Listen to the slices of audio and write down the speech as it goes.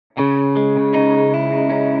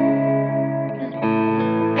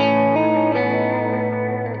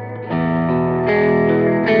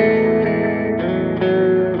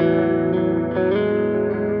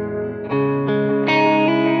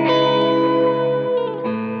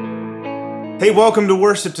Hey, welcome to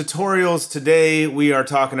Worship Tutorials. Today we are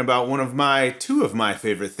talking about two of my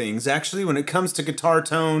favorite things, actually, when it comes to guitar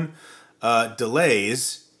tone,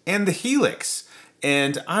 delays, and the Helix.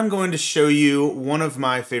 And I'm going to show you one of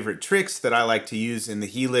my favorite tricks that I like to use in the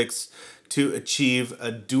Helix to achieve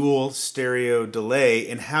a dual stereo delay,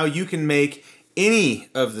 and how you can make any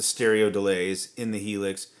of the stereo delays in the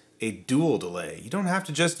Helix a dual delay. You don't have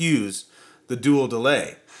to just use the dual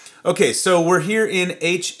delay. Okay, so we're here in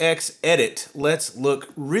HX Edit. Let's look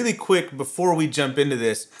really quick before we jump into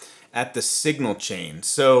this at the signal chain.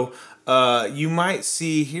 So you might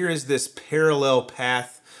see here is this parallel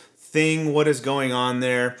path thing. What is going on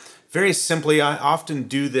there? Very simply, I often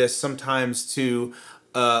do this sometimes to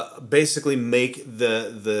basically make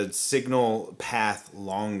the signal path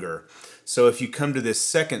longer. So if you come to this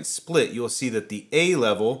second split, you'll see that the A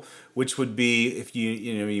level, which would be, if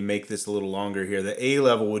you make this a little longer here, the A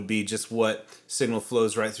level would be just what signal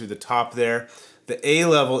flows right through the top there. The A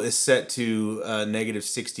level is set to negative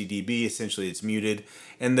 60 dB, essentially it's muted,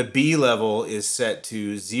 and the B level is set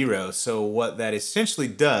to 0. So what that essentially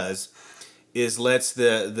does is lets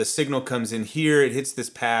the signal comes in here, it hits this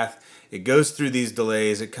path, it goes through these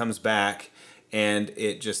delays, it comes back, and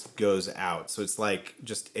it just goes out. So it's like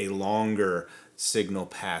just a longer signal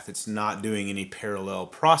path. It's not doing any parallel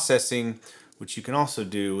processing, which you can also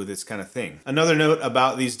do with this kind of thing. Another note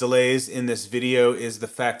about these delays in this video is the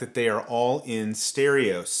fact that they are all in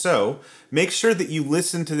stereo. So make sure that you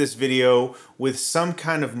listen to this video with some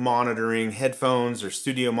kind of monitoring, headphones or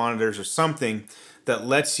studio monitors or something that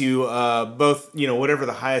lets you both, whatever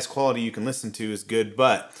the highest quality you can listen to is good,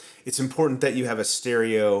 but it's important that you have a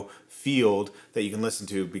stereo field that you can listen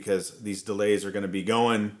to, because these delays are going to be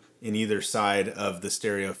going in either side of the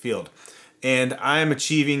stereo field. And I'm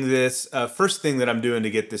achieving this, first thing that I'm doing to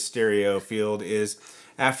get this stereo field is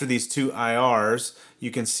after these two IRs, you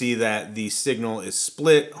can see that the signal is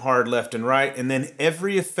split hard left and right, and then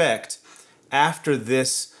every effect after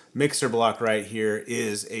this mixer block right here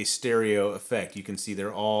is a stereo effect. You can see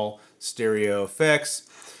they're all stereo effects.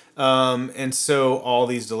 And so all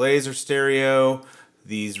these delays are stereo,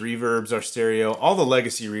 these reverbs are stereo, all the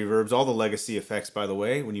legacy reverbs, all the legacy effects, by the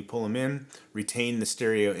way, when you pull them in, retain the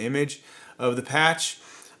stereo image of the patch.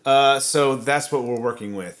 So that's what we're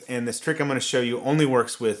working with. And this trick I'm going to show you only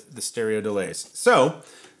works with the stereo delays. So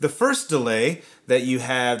the first delay that you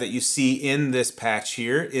have, that you see in this patch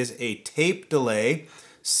here, is a tape delay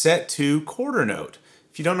set to quarter note.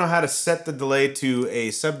 If you don't know how to set the delay to a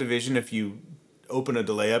subdivision, if you open a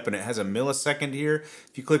delay up and it has a millisecond here,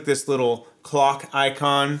 if you click this little clock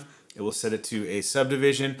icon, it will set it to a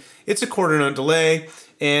subdivision. It's a quarter note delay,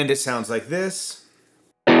 and it sounds like this.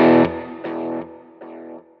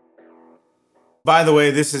 By the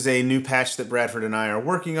way, this is a new patch that Bradford and I are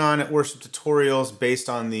working on at Worship Tutorials based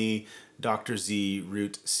on the Dr. Z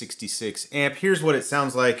Route 66 amp. Here's what it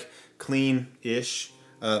sounds like, clean-ish,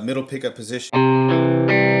 middle pickup position.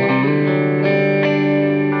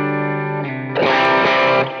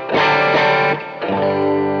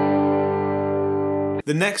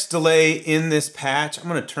 The next delay in this patch, I'm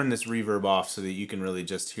going to turn this reverb off so that you can really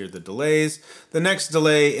just hear the delays. The next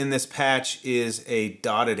delay in this patch is a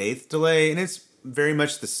dotted eighth delay, and it's very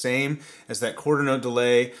much the same as that quarter note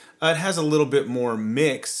delay. It has a little bit more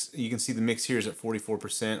mix. You can see the mix here is at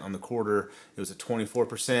 44%. On the quarter, it was at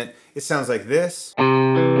 24%. It sounds like this.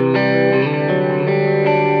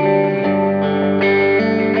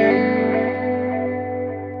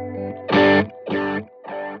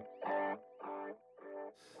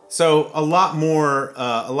 So a lot more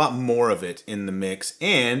of it in the mix,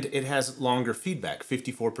 and it has longer feedback,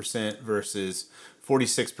 54% versus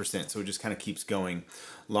 46%. So it just kind of keeps going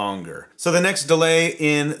longer. So the next delay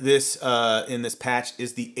in this patch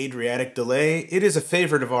is the Adriatic delay. It is a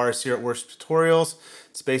favorite of ours here at Worship Tutorials.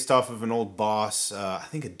 It's based off of an old Boss, I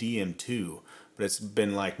think a DM2, but it's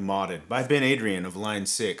been like modded by Ben Adrian of Line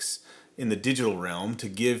 6 in the digital realm to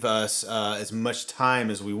give us as much time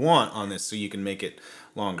as we want on this, so you can make it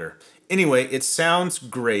longer. Anyway, it sounds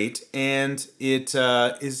great, and it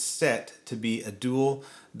is set to be a dual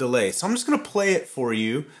delay. So I'm just going to play it for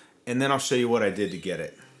you, and then I'll show you what I did to get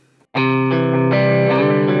it.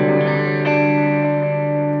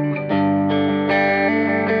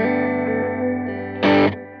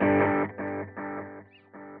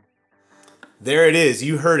 There it is.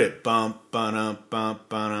 You heard it. Bump, bump, bump,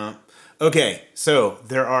 bump. Okay, so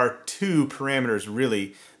there are two parameters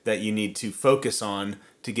really that you need to focus on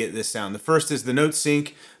to get this sound. The first is the note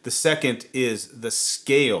sync. The second is the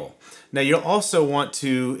scale. Now you'll also want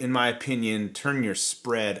to, in my opinion, turn your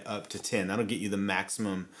spread up to 10. That'll get you the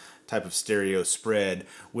maximum type of stereo spread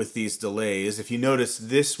with these delays. If you notice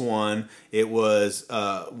this one, it was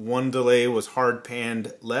one delay was hard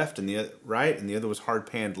panned left and the other right, and the other was hard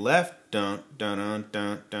panned left. Dun dun dun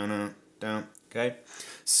dun dun dun dun. Okay,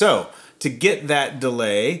 so to get that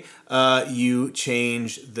delay, you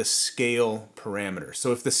change the scale parameter.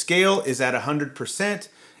 So if the scale is at 100%,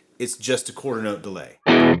 it's just a quarter note delay.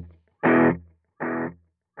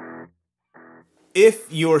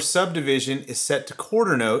 If your subdivision is set to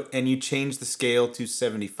quarter note and you change the scale to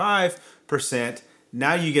 75%,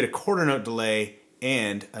 now you get a quarter note delay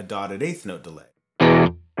and a dotted eighth note delay.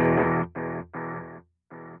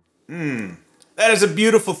 That is a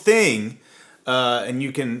beautiful thing. And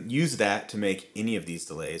you can use that to make any of these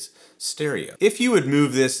delays stereo. If you would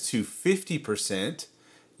move this to 50%,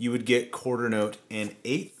 you would get quarter note and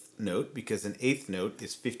eighth note, because an eighth note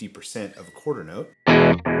is 50% of a quarter note.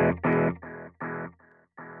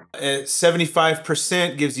 At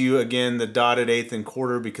 75% gives you, again, the dotted eighth and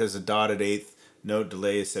quarter, because a dotted eighth note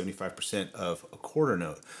delay is 75% of a quarter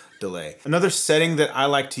note delay. Another setting that I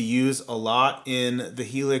like to use a lot in the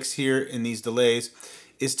Helix here in these delays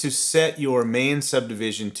is to set your main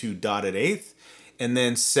subdivision to dotted eighth and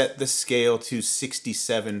then set the scale to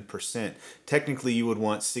 67%. Technically, you would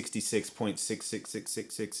want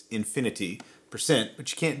 66.66666 infinity percent,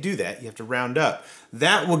 but you can't do that. You have to round up.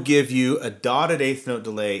 That will give you a dotted eighth note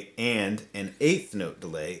delay and an eighth note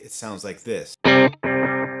delay. It sounds like this. Dun,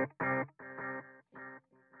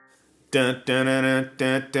 dun, dun, dun,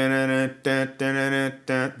 dun, dun, dun, dun,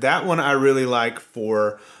 dun. That one I really like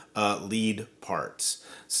for lead parts.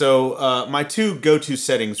 So my two go-to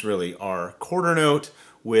settings really are quarter note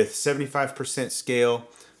with 75% scale,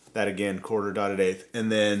 that again, quarter dotted eighth, and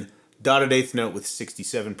then dotted eighth note with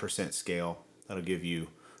 67% scale. That'll give you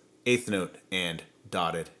eighth note and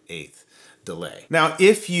dotted eighth delay. Now,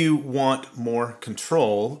 if you want more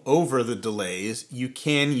control over the delays, you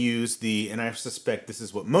can use the, and I suspect this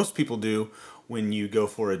is what most people do when you go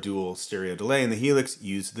for a dual stereo delay in the Helix,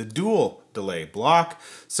 use the dual delay block.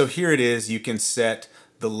 So here it is. You can set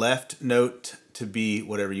the left note to be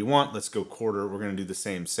whatever you want. Let's go quarter. We're going to do the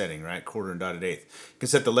same setting, right? Quarter and dotted eighth. You can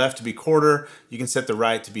set the left to be quarter. You can set the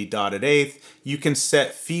right to be dotted eighth. You can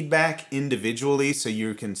set feedback individually. So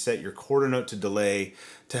you can set your quarter note to delay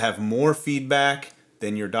to have more feedback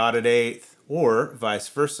than your dotted eighth, or vice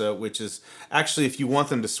versa, which is actually, if you want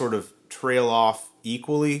them to sort of trail off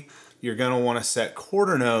equally, you're going to want to set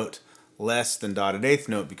quarter note less than dotted eighth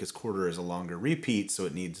note, because quarter is a longer repeat, so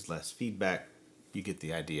it needs less feedback. You get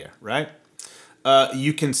the idea, right?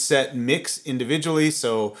 You can set mix individually,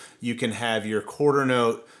 so you can have your quarter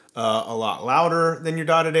note a lot louder than your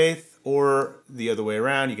dotted eighth, or the other way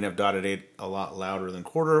around. You can have dotted eighth a lot louder than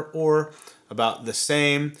quarter, or about the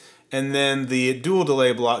same. And then the dual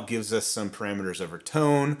delay block gives us some parameters over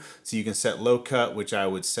tone. So you can set low cut, which I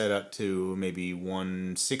would set up to maybe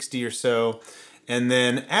 160 or so. And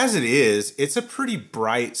then as it is, it's a pretty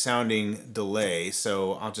bright sounding delay.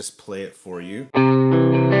 So I'll just play it for you.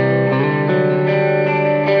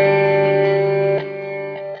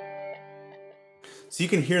 So you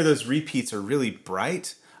can hear those repeats are really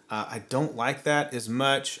bright. I don't like that as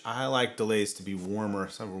much. I like delays to be warmer,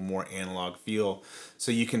 some more analog feel.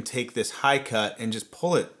 So you can take this high cut and just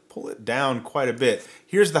pull it down quite a bit.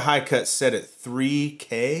 Here's the high cut set at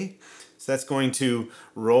 3K. So that's going to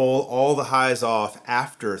roll all the highs off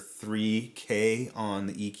after 3K on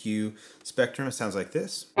the EQ spectrum. It sounds like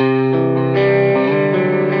this.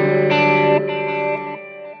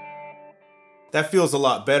 That feels a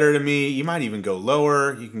lot better to me. You might even go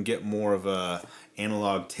lower. You can get more of a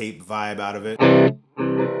analog tape vibe out of it.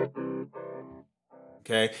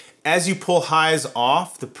 Okay, as you pull highs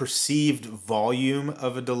off, the perceived volume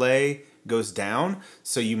of a delay goes down,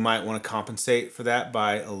 so you might want to compensate for that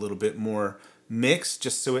by a little bit more mix,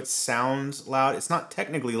 just so it sounds loud. It's not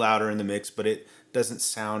technically louder in the mix, but it doesn't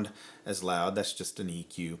sound as loud. That's just an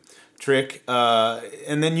EQ trick.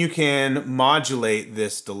 And then you can modulate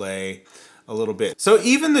this delay a little bit. So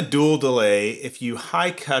even the dual delay, if you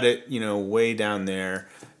high cut it, you know, way down there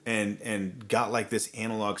and got like this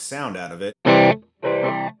analog sound out of it,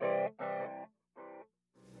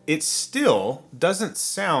 it still doesn't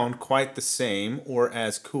sound quite the same or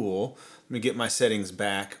as cool. Let me get my settings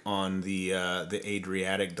back on the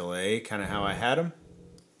Adriatic delay, kind of how I had them.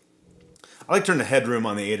 I like to turn the headroom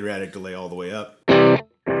on the Adriatic delay all the way up.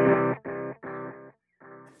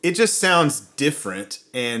 It just sounds different,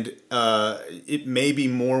 and it may be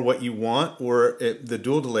more what you want, or the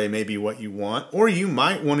dual delay may be what you want, or you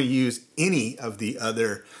might want to use any of the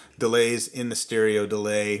other delays in the stereo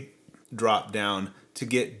delay drop down to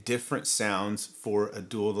get different sounds for a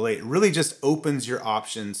dual delay. It really just opens your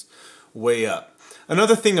options way up.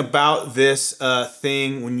 Another thing about this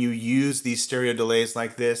thing, when you use these stereo delays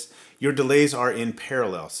like this, your delays are in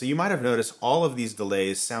parallel. So you might have noticed all of these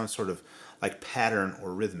delays sound sort of like pattern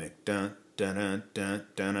or rhythmic. Dun, dun, dun, dun,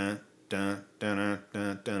 dun, dun, dun,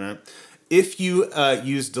 dun, dun, dun. If you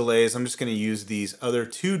use delays, I'm just going to use these other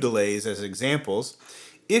two delays as examples.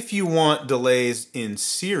 If you want delays in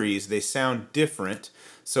series, they sound different.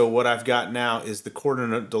 So what I've got now is the quarter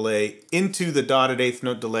note delay into the dotted eighth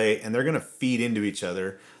note delay, and they're going to feed into each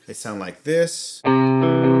other. They sound like this.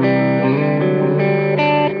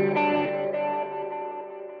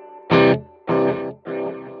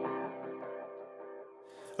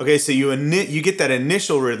 Okay, so you get that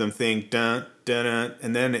initial rhythm thing, dun, dun, dun,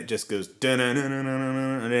 and then it just goes dun, dun, dun, dun, dun,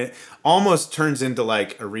 dun, and it almost turns into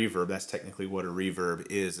like a reverb. That's technically what a reverb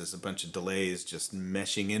is a bunch of delays just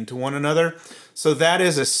meshing into one another. So that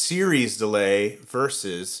is a series delay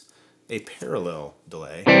versus a parallel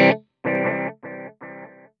delay.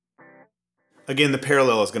 Again, the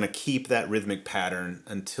parallel is going to keep that rhythmic pattern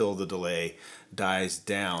until the delay dies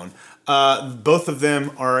down. Both of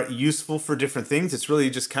them are useful for different things. It's really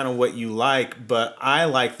just kind of what you like, but I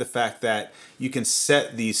like the fact that you can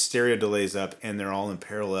set these stereo delays up and they're all in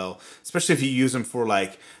parallel, especially if you use them for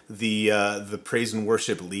like the praise and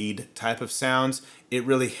worship lead type of sounds. It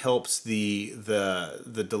really helps the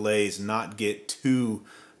delays not get too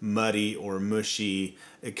muddy or mushy.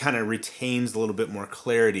 It kind of retains a little bit more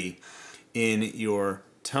clarity in your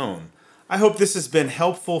tone. I hope this has been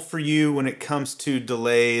helpful for you when it comes to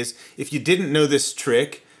delays. If you didn't know this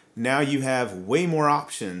trick, now you have way more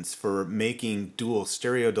options for making dual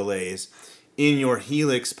stereo delays in your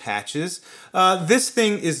Helix patches. This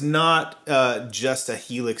thing is not just a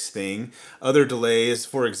Helix thing. Other delays,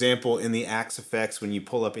 for example, in the Axe effects, when you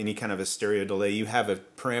pull up any kind of a stereo delay, you have a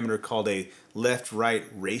parameter called a left-right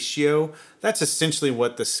ratio. That's essentially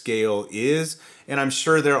what the scale is. And I'm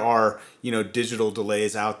sure there are, digital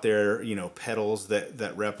delays out there, pedals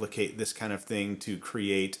that replicate this kind of thing to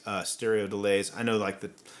create stereo delays. I know like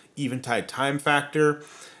the Eventide time factor,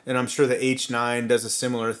 and I'm sure the H9 does a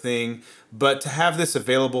similar thing. But to have this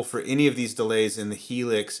available for any of these delays in the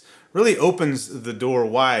Helix really opens the door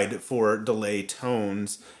wide for delay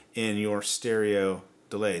tones in your stereo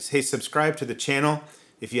delays. Hey, subscribe to the channel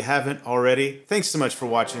if you haven't already. Thanks so much for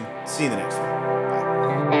watching. See you in the next one.